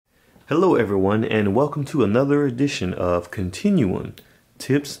Hello everyone, and welcome to another edition of Continuum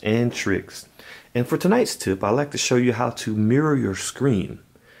Tips and Tricks. And for tonight's tip, I'd like to show you how to mirror your screen.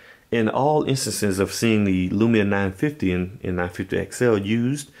 In all instances of seeing the Lumia 950 and 950 XL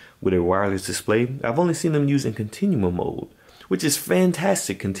used with a wireless display, I've only seen them used in Continuum mode, which is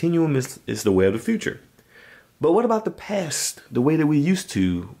fantastic. Continuum is the way of the future. But what about the past, the way that we used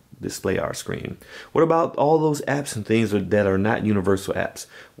to display our screen? What about all those apps and things that are not universal apps?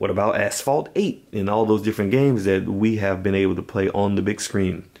 What about Asphalt 8 and all those different games that we have been able to play on the big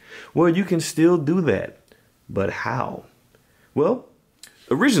screen? Well, you can still do that, but how? Well,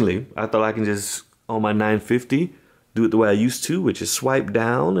 originally I thought I can just, on my 950, do it the way I used to, which is swipe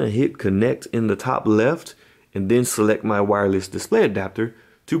down and hit connect in the top left and then select my wireless display adapter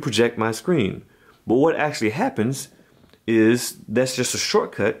to project my screen. But what actually happens is that's just a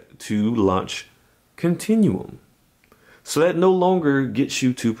shortcut to launch Continuum. So that no longer gets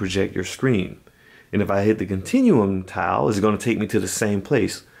you to project your screen. And if I hit the Continuum tile, it's going to take me to the same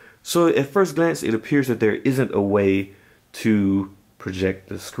place. So at first glance, it appears that there isn't a way to project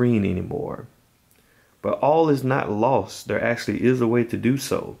the screen anymore. But all is not lost. There actually is a way to do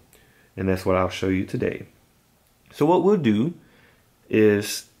so. And that's what I'll show you today. So what we'll do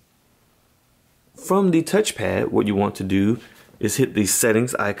is, from the touchpad, what you want to do is hit the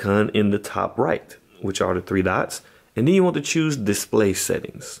settings icon in the top right, which are the three dots, and then you want to choose display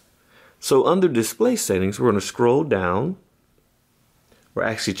settings. So under display settings, we're going to scroll down. We'll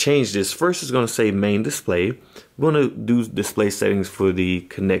actually change this. First, it's going to say main display. We're going to do display settings for the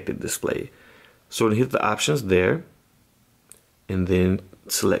connected display. So we're going to hit the options there and then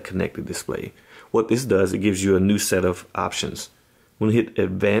select connected display. What this does, it gives you a new set of options. We're going to hit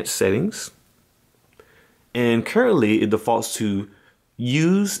advanced settings. And currently it defaults to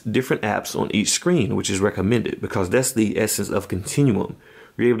use different apps on each screen, which is recommended because that's the essence of Continuum.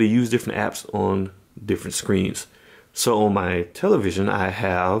 You're able to use different apps on different screens. So on my television, I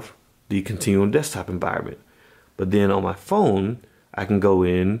have the Continuum desktop environment. But then on my phone, I can go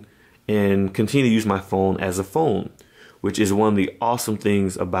in and continue to use my phone as a phone, which is one of the awesome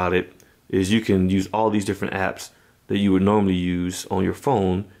things about it, is you can use all these different apps that you would normally use on your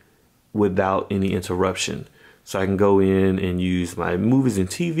phone without any interruption. So I can go in and use my movies and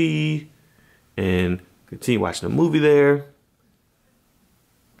TV and continue watching a movie there,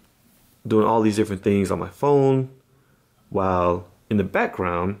 doing all these different things on my phone, while in the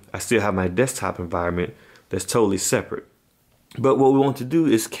background I still have my desktop environment that's totally separate. But what we want to do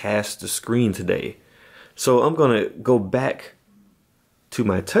is cast the screen today. So I'm going to go back to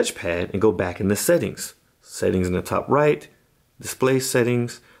my touchpad and go back in the settings. Settings in the top right, display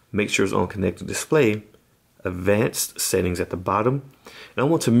settings, make sure it's on connected display, advanced settings at the bottom, and I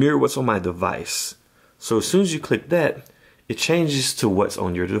want to mirror what's on my device. So as soon as you click that, it changes to what's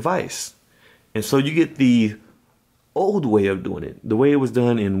on your device. And so you get the old way of doing it, the way it was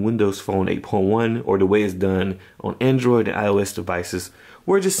done in Windows Phone 8.1, or the way it's done on Android and iOS devices,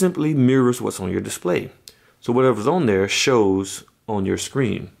 where it just simply mirrors what's on your display. So whatever's on there shows on your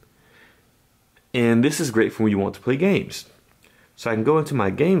screen. And this is great for when you want to play games. So I can go into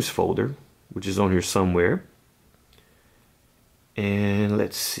my games folder, which is on here somewhere. And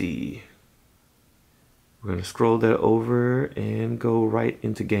let's see. We're going to scroll that over and go right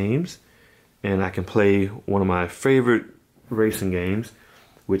into games. And I can play one of my favorite racing games,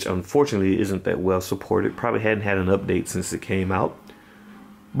 which unfortunately isn't that well supported. Probably hadn't had an update since it came out.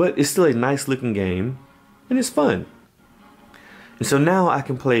 But it's still a nice looking game, and it's fun. And so now I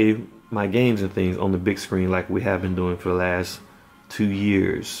can play my games and things on the big screen like we have been doing for the last 2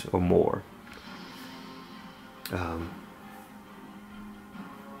 years or more. And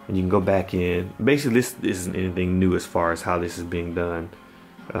you can go back in. Basically, this isn't anything new as far as how this is being done,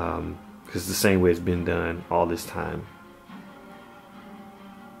 because it's the same way it's been done all this time.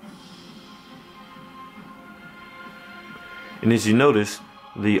 And as you notice,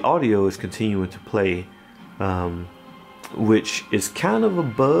 the audio is continuing to play, which is kind of a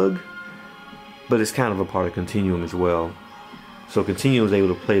bug, but it's kind of a part of Continuum as well. So Continuum is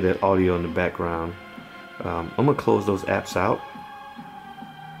able to play that audio in the background. I'm going to close those apps out,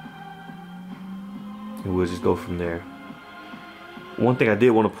 and we'll just go from there. One thing I did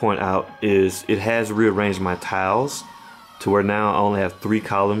want to point out is it has rearranged my tiles to where now I only have 3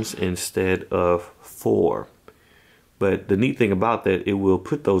 columns instead of 4. But the neat thing about that, it will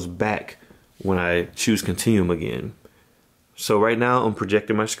put those back when I choose Continuum again. So right now I'm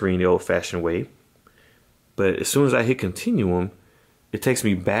projecting my screen the old-fashioned way. But as soon as I hit Continuum, it takes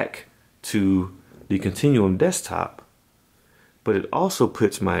me back to the Continuum desktop, but it also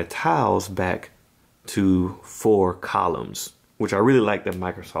puts my tiles back to 4 columns, which I really like that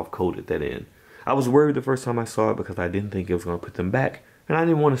Microsoft coded that in. I was worried the first time I saw it because I didn't think it was going to put them back, and I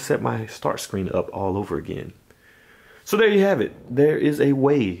didn't want to set my start screen up all over again. So there you have it. There is a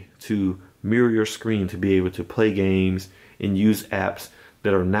way to mirror your screen to be able to play games and use apps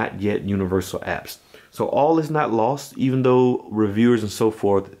that are not yet universal apps. So all is not lost, even though reviewers and so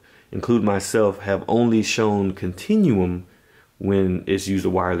forth, include myself, have only shown Continuum when it's used a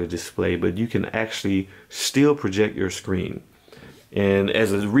wireless display, but you can actually still project your screen. And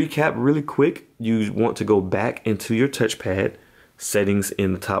as a recap really quick, you want to go back into your touchpad, settings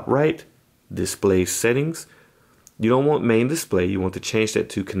in the top right, display settings. You don't want main display, you want to change that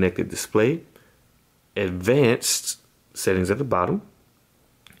to connected display, advanced settings at the bottom,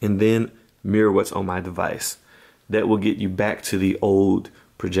 and then mirror what's on my device. That will get you back to the old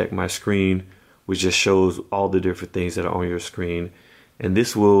project my screen, which just shows all the different things that are on your screen. And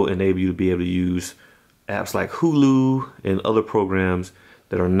this will enable you to be able to use apps like Hulu and other programs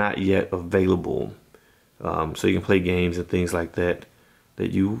that are not yet available. So you can play games and things like that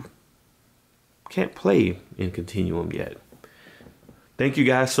that you can't play in Continuum yet. Thank you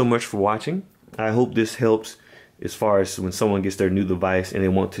guys so much for watching. I hope this helps as far as when someone gets their new device and they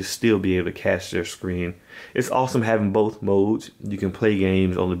want to still be able to catch their screen. It's awesome having both modes. You can play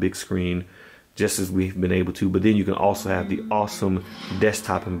games on the big screen just as we've been able to, but then you can also have the awesome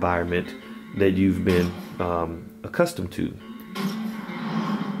desktop environment that you've been accustomed to.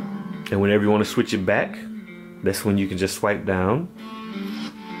 And whenever you want to switch it back, that's when you can just swipe down.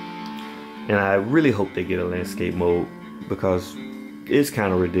 And I really hope they get a landscape mode, because it's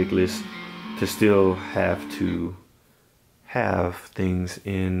kind of ridiculous to still have to have things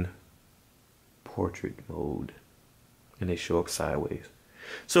in portrait mode and they show up sideways.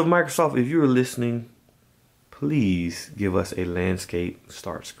 So Microsoft, if you're listening, please give us a landscape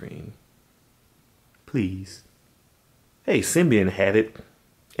start screen. Please. Hey, Symbian had it.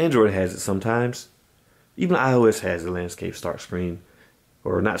 Android has it sometimes. Even iOS has a landscape start screen.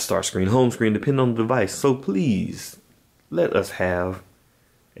 Or not start screen, home screen, depending on the device. So please, let us have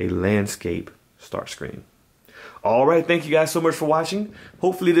a landscape start screen. All right, thank you guys so much for watching.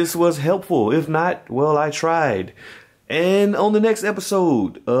 Hopefully this was helpful. If not, well, I tried. And on the next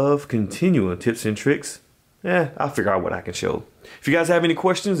episode of Continuum Tips and Tricks, I'll figure out what I can show. If you guys have any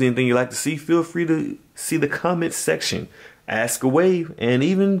questions, anything you'd like to see, feel free to see the comments section. Ask away and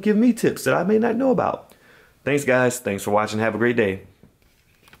even give me tips that I may not know about. Thanks guys. Thanks for watching. Have a great day.